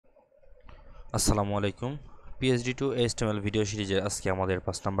আসসালামু আলাইকুম। PhD two HTML video সিরিজের আজকে আমাদের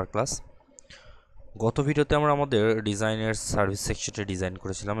 5 নাম্বার ক্লাস। গত ভিডিওতে আমরা আমাদের ডিজাইনের সার্ভিস সেকশনটি ডিজাইন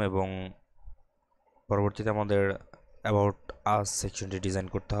করেছিলাম এবং পরবর্তীতে আমাদের অ্যাবাউট আস সেকশনটি ডিজাইন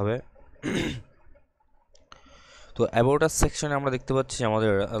করতে হবে। তো অ্যাবাউট আস সেকশনে আমরা দেখতে পাচ্ছি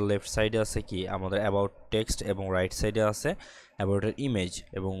আমাদের লেফট সাইডে আছে কি আমাদের অ্যাবাউট টেক্সট এবং রাইট সাইডে আছে অ্যাবাউটের ইমেজ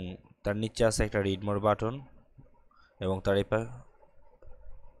এবং তার নিচে আছে একটা রিড মোর বাটন এবং তার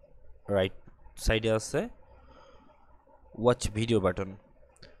রাইট সাইডে আছে ওয়াচ ভিডিও বাটন।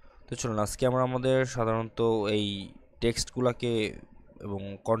 তো চলুন আজকে আমরা আমাদের সাধারণত এই টেক্সটগুলোকে এবং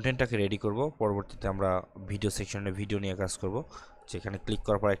কন্টেন্টটাকে রেডি করব। পরবর্তীতে আমরা ভিডিও সেকশনে ভিডিও নিয়ে কাজ করব, যেখানে ক্লিক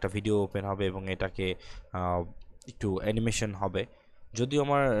করার পর একটা ভিডিও ওপেন হবে এবং এটাকে একটু অ্যানিমেশন হবে। যদিও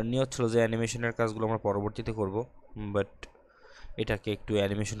আমার নিয়ত ছিল যে অ্যানিমেশনের কাজগুলো আমরা পরবর্তীতে করব, বাট এটাকে একটু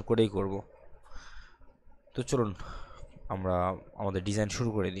অ্যানিমেশন করেই করব। তো চলুন আমরা আমাদের ডিজাইন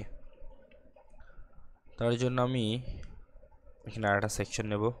শুরু করে দিই। তার জন্য আমি এখানে আরেকটা সেকশন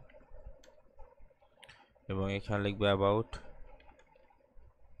নেব এবং এখানে লিখব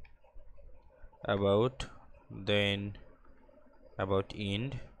about then about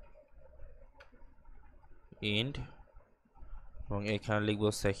end এবং এখানে লিখব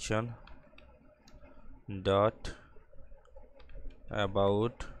section dot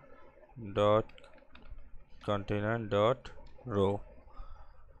about dot container dot row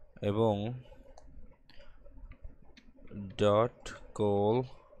এবং ডট call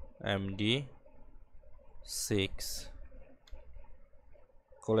md6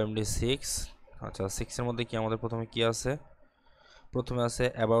 আচ্ছা, 6 এর মধ্যে কি আমাদের প্রথমে কি আছে? প্রথমে আছে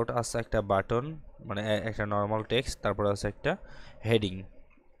অ্যাবাউট আছে একটা বাটন, মানে একটা নর্মাল টেক্সট, তারপর আছে একটা হেডিং।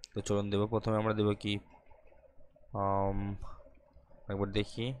 তো চলুন দেব, প্রথমে আমরা দেব কি একবার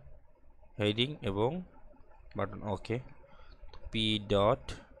দেখি, হেডিং এবং button. Okay, P dot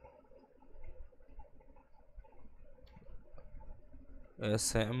S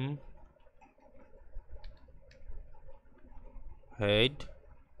am head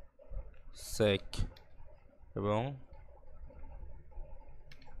সেক এবং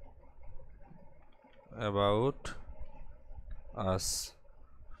অ্যাবাউট আস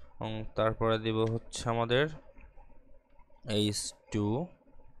এবং তারপরে দেব হচ্ছে আমাদের h2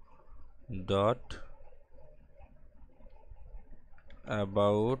 dot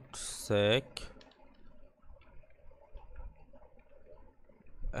about sec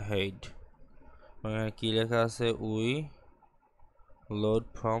head. এখানে কি লেখা আছে? We load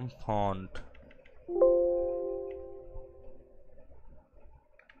from font.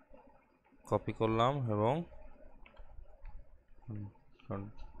 Copy করলাম এবং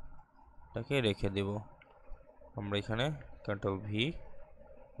তাকে রেখে দেব। আমরা এখানে কন্ট্রোল ভি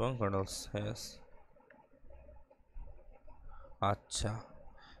এবং কন্ট্রোল এস। আচ্ছা,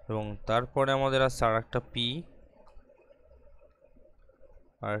 এবং তারপরে আমাদের আছে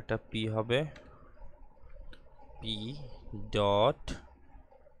আরেকটা পি হবে P dot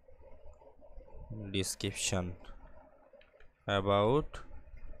description about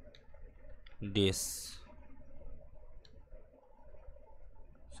this,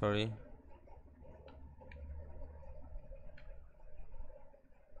 sorry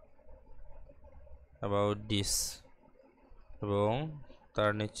about this এবং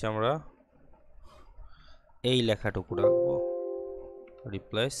তার নিচে আমরা এই লেখাটুকু রাখবো,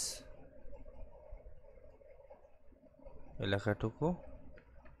 রিপ্লেস এই লেখাটুকু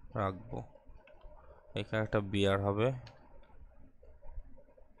রাখবো। এখানে একটা বিআর হবে,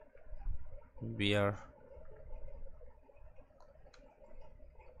 বিআর।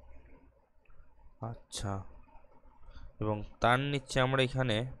 আচ্ছা, এবং তার নিচে আমরা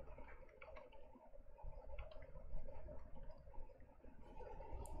এখানে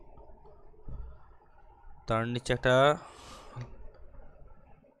একটা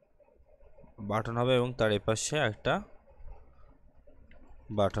বাটন হবে এবং তার এপাশে একটা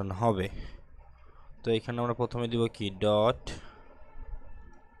বাটন হবে। তো এখানে আমরা প্রথমে দিব কি ডট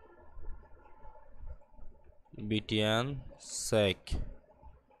বিটিএন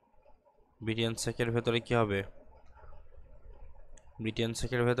সেকের ভেতরে কি হবে? বিটিএন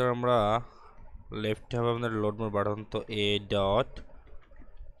সেকের ভেতরে আমরা লেফটে হবে আমাদের লোড মোর বাটন। তো A dot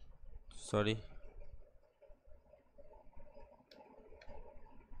sorry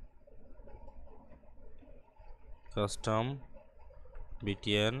custom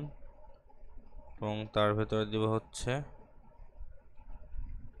BTN এবং তার ভেতরে দিব হচ্ছে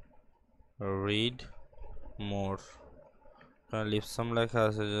রিড মোর। লিপসাম লেখা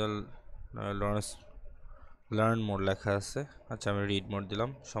আছে, লার্ন মোড লেখা আছে। আচ্ছা, আমি রিড মোড দিলাম,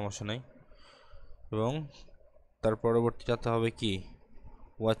 সমস্যা নেই। এবং তার পরবর্তীটাতে হবে কি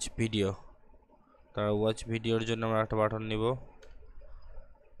ওয়াচ ভিডিও। তার ওয়াচ ভিডিওর জন্য আমরা একটা বাটন নিব,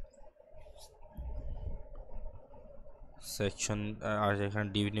 সেকশন, আর এখানে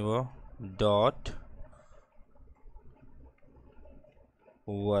ডিভ নিব, ডট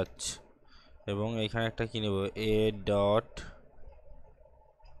ওয়াচ, এবং এখানে একটা কি নেব, এ ডট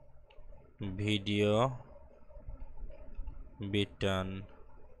ভিডিও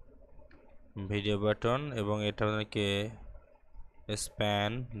বাটন, এবং এটা আপনাকে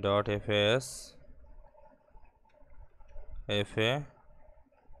স্প্যান ডট এফএ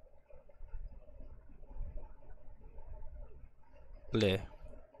প্লে,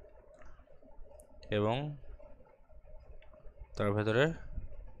 এবং তার ভেতরে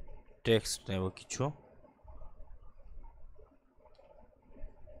টেক্সট নেব কিছু,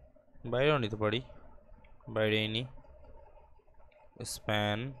 বাইরেও নিতে পারি, বাইরেই নি,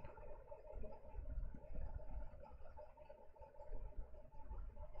 স্প্যান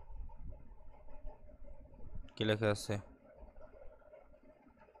কি লেখা আছে,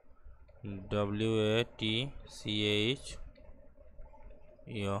 WATCH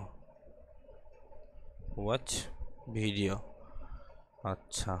ওয়াচ ভিডিও।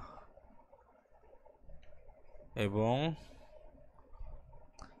 আচ্ছা, এবং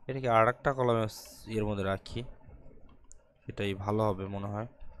এটাকে আর একটা কলামে এর মধ্যে রাখি, এটাই ভালো হবে মনে হয়,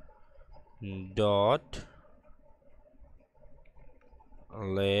 ডট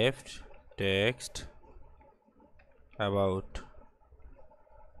লেফট টেক্সট অ্যাবাউট,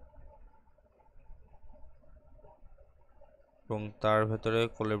 এবং তার ভেতরে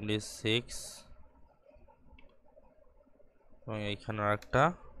কলামটি 6, এবং এইখানে একটা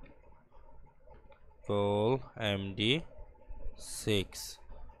কল MD6,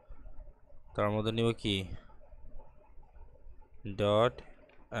 তার মধ্যে নিব কি, ডট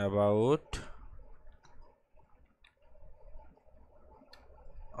অ্যাবাউট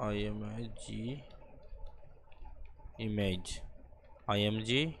img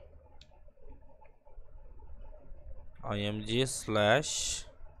স্ল্যাশ,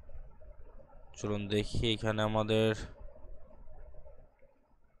 চলুন দেখি এখানে আমাদের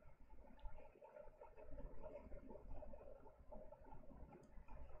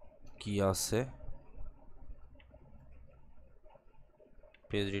কি আছে,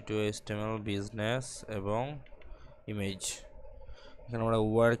 পেজ টু HTML বিজনেস এবং ইমেজ। এখানে আমরা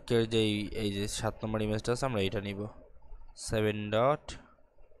ওয়ার্কের যে এই যে 7 নম্বর ইমেজটা আছে আমরা এটা নিব,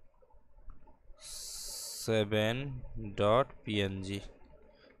 7.png,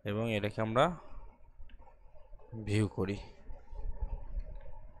 এবং এটাকে আমরা ভিউ করি।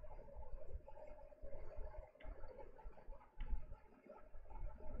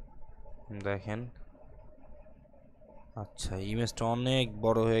 দেখেন, আচ্ছা ইমেজটা অনেক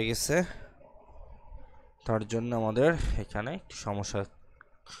বড় হয়ে গেছে, তার জন্য আমাদের এখানে একটু সমস্যা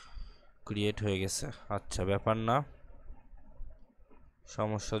ক্রিয়েট হয়ে গেছে। আচ্ছা, ব্যাপার না,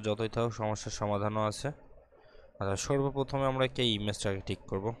 সমস্যা যতই থাকুক সমস্যার সমাধানও আছে। আচ্ছা, সর্বপ্রথমে আমরা কি ইমেজটাকে ঠিক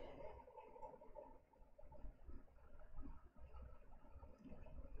করব,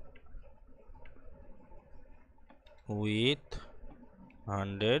 উইথ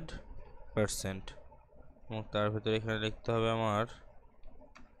 100%, এবং তার ভিতরে এখানে লিখতে হবে আমার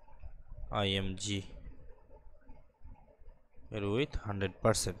img এর উইথ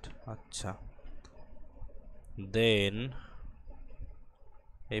 100%। আচ্ছা, দেন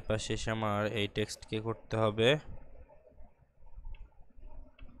এই পাশে এসে আমার এই টেক্সটকে করতে হবে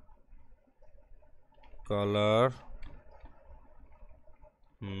colour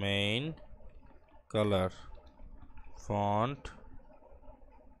main colour font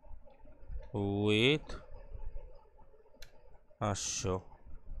with 500,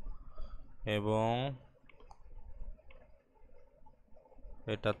 এবং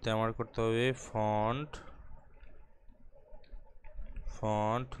এটাতে আমার করতে হবে ফন্ট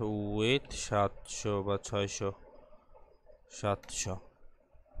উইথ 700 বা 600, 700,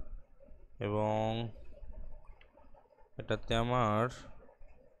 এবং এটাতে আমার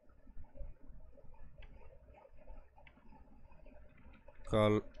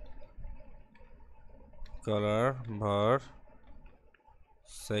কালার ভার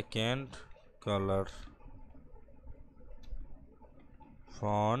second colour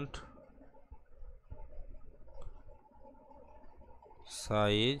font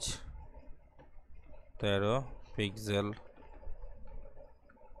size 13 pixel,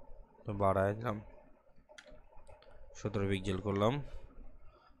 তো বাড়ায় দিলাম, 17 পিক্সেল করলাম।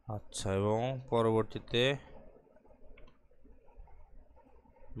 আচ্ছা, এবং পরবর্তীতে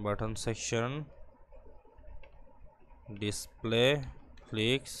button section, display,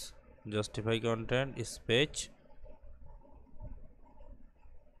 clicks, justify content, space,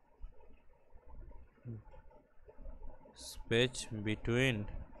 space between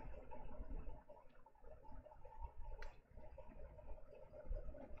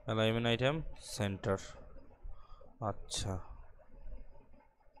alignment item centre. আচ্ছা,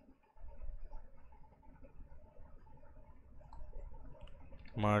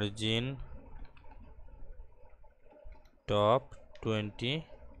 মার্জিন টপ 20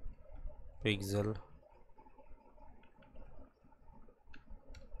 পিক্সেল।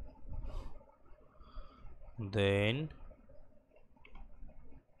 দেন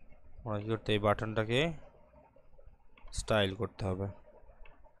আমরা কি করতে, এই বাটনটাকে স্টাইল করতে হবে।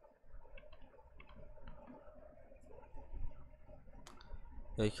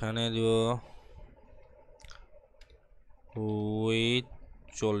 এখানে দিব with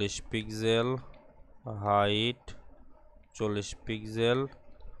 40 pixel, height 40 pixel,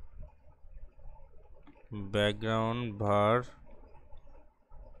 background ভার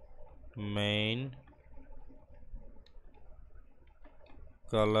মেইন,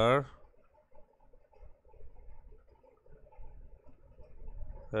 কালার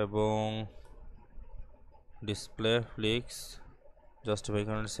এবং display flicks, justify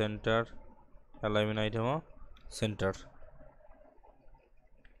centre, alignment item centre,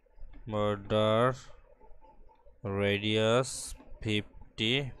 border radius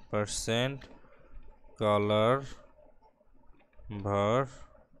 50%, colour ভার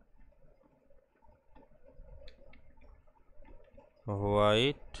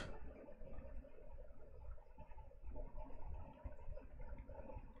হোয়াইট,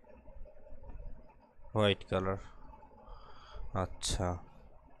 হোয়াইট কালার। আচ্ছা,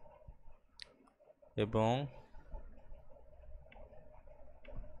 এবং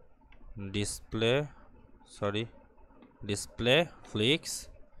display flicks,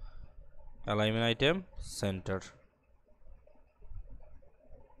 alignment item centre.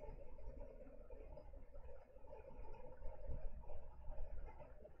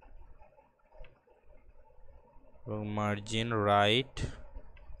 এবং মার্জিন রাইট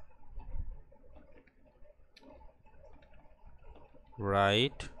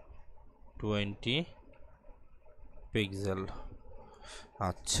 20 পিক্সেল।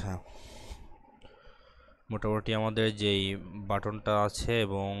 আচ্ছা, মোটামুটি আমাদের যেই বাটনটা আছে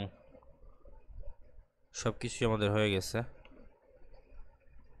এবং সব কিছুই আমাদের হয়ে গেছে।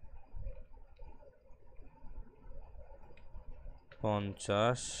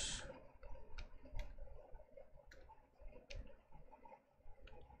 পঞ্চাশ,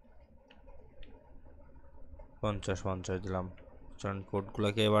 পঞ্চাশ দিলাম। কারণ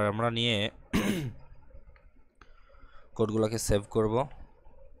কোডগুলোকে এবার আমরা নিয়ে কোডগুলোকে সেভ করব।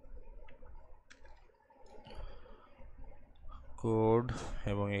 কোড,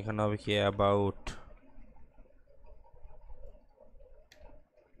 এবং এখানে হবে কি অ্যাবাউট,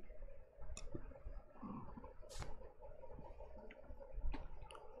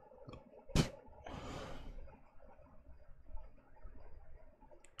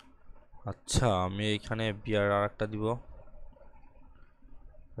 আচ্ছা আমি এখানে বিয়ার আর একটা দিব,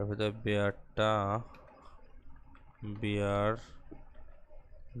 এর ভিতরে বিয়ারটা বিয়ার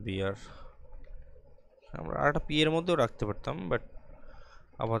বিয়ার আমরা আরেকটা পি এর মধ্যেও রাখতে পারতাম, বাট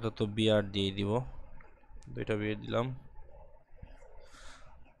আপাতত বিয়ার দিয়ে দিব। দুইটা বিয়ার দিলাম।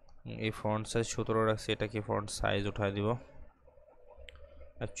 এই ফন্ট সাইজ 17 রাখছি, এটাকে ফন্ট সাইজ উঠায় দিব।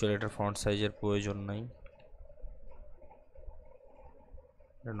 অ্যাকচুয়ালি এটার ফন্ট সাইজের প্রয়োজন নাই,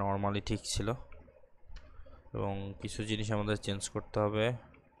 এটা নর্মালি ঠিক ছিল। এবং কিছু জিনিস আমাদের চেঞ্জ করতে হবে।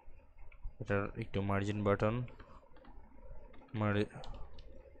 এটার একটু margin button,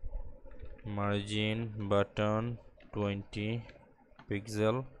 margin button 20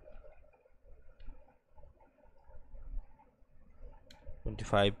 pixel,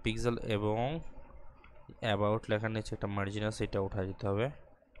 25 pixel, এবং অ্যাবাউট লেখার নিচে একটা মার্জিন আছে, এটা উঠাই দিতে হবে।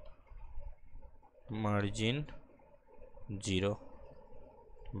 মার্জিন 0,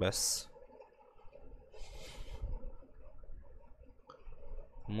 ব্যাস।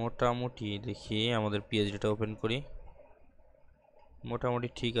 মোটামুটি দেখি আমাদের পিএইচডিটা ওপেন করি, মোটামুটি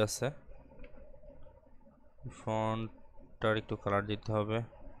ঠিক আছে। ফন্টটার একটু কালার দিতে হবে,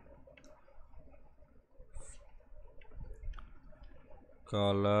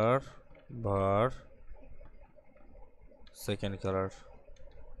 কালার ভার second colour,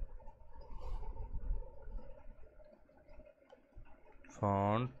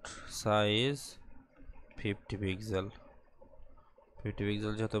 font size 50 pixel. 50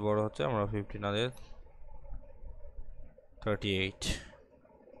 pixel যত বড় হচ্ছে আমরা 50 না দিয়ে 38।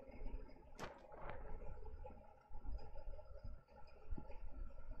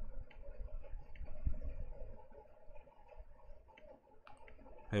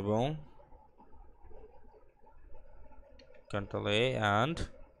 এবং Control A and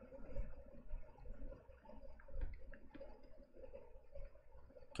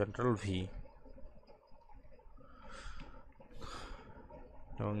Control V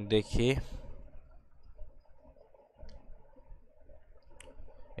এবং দেখি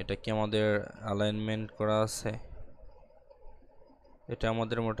এটা কি আমাদের অ্যালাইনমেন্ট করা আছে। এটা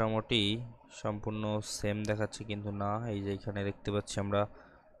আমাদের মোটামুটি সম্পূর্ণ সেম দেখাচ্ছে, কিন্তু না, এই যে এখানে দেখতে পাচ্ছি আমরা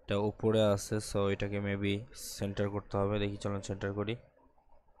এটা উপরে আছে, সো এটাকে মেবি সেন্টার করতে হবে। দেখি, চলুন সেন্টার করি।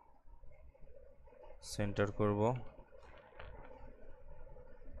 সেন্টার করব,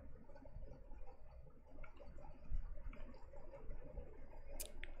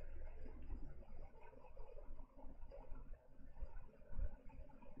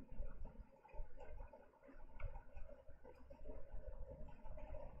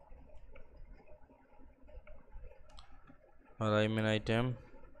 অ্যালাইনমেন্ট আইটেম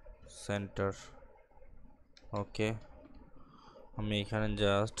সেন্টার। ওকে, আমি এখানে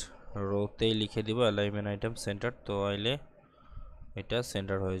জাস্ট রোতেই লিখে দিব অ্যালাইনমেন্ট আইটেম সেন্টার, তো আইলে এটা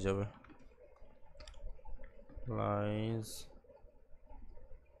সেন্টার হয়ে যাবে। লাইন্স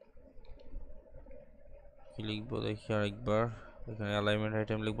কি লিখবো দেখি আরেকবার। এখানে অ্যালাইনমেন্ট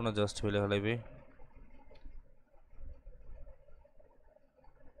আইটেম লিখবো না, জাস্ট ফেলে ফেলাইবে।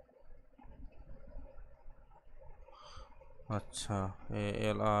 আচ্ছা,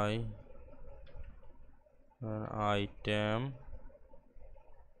 এএলআই আইটেম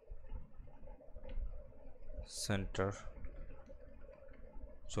সেন্টার।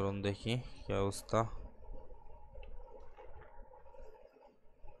 চলুন দেখি কি অবস্থা।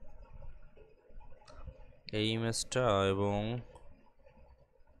 এই ইমেজটা এবং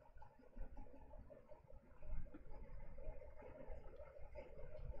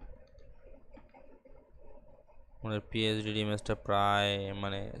আমাদের পিএইচডি ইমেজটা প্রায়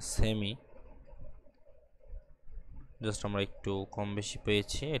মানে সেমই, জাস্ট আমরা একটু কম বেশি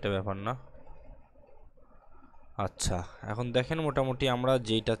পেয়েছি, এটা ব্যাপার না। আচ্ছা, এখন দেখেন মোটামুটি আমরা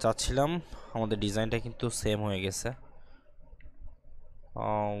যেটা চাচ্ছিলাম আমাদের ডিজাইনটা কিন্তু সেম হয়ে গেছে।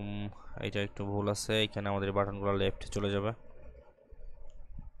 এটা একটু ভুল আছে, এখানে আমাদের বাটনগুলো লেফটে চলে যাবে।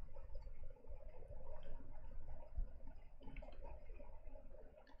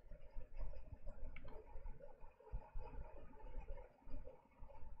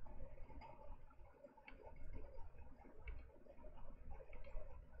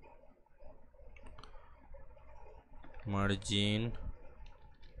 মার্জিন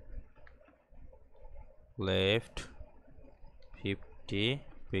লেফট 50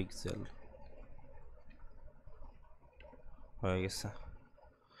 পিক্সেল হয়ে গেছে,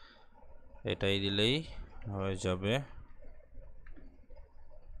 এটাই দিলেই হয়ে যাবে।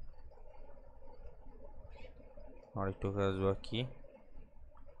 আর একটু কাজ বাকি,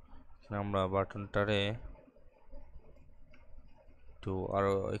 আমরা বাটনটারে একটু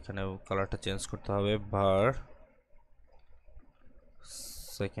আরো এখানে কালারটা চেঞ্জ করতে হবে, ভার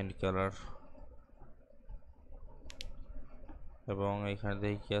সেকেন্ড কালার, এবং এখানে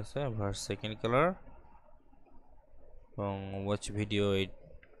দেখি কি আছে, ভার সেকেন্ড কালার, এবং ওয়াচ ভিডিও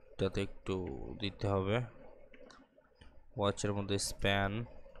এইটাতে একটু দিতে হবে। ওয়াচের মধ্যে স্প্যান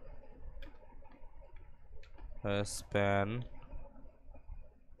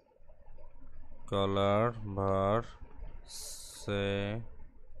কালার ভার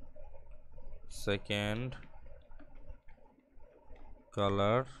second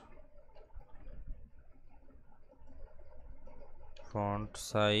colour, font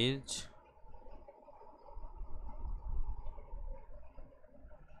size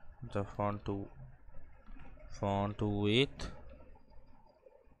the font width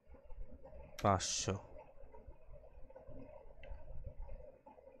 500।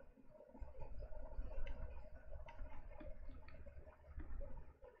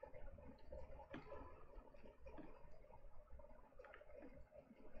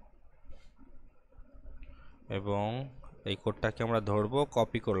 এবং এই কোডটাকে আমরা ধরবো,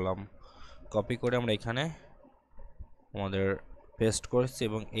 কপি করলাম, কপি করে আমরা এখানে আমাদের পেস্ট করেছি,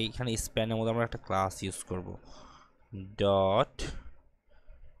 এবং এইখানে স্প্যানের মধ্যে আমরা একটা ক্লাস ইউজ করব, ডট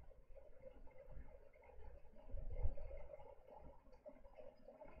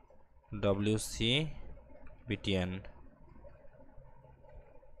wcbtn,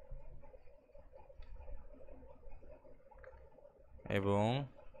 এবং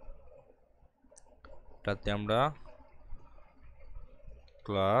তাতে আমরা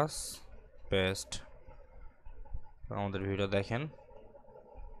ক্লাস পেস্ট। আমাদের ভিডিও দেখেন,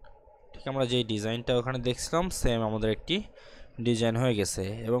 ঠিক আমরা যেই ডিজাইনটা ওখানে দেখছিলাম সেম আমাদের একটি ডিজাইন হয়ে গেছে।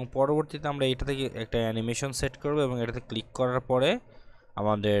 এবং পরবর্তীতে আমরা এটা থেকে একটা অ্যানিমেশন সেট করব, এবং এটাতে ক্লিক করার পরে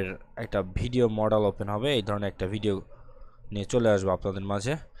আমাদের একটা ভিডিও মডেল ওপেন হবে, এই ধরনের একটা ভিডিও নিয়ে চলে আসবো আপনাদের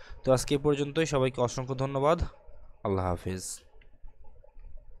মাঝে। তো আজকে এই পর্যন্তই, সবাইকে অসংখ্য ধন্যবাদ। আল্লাহ হাফিজ।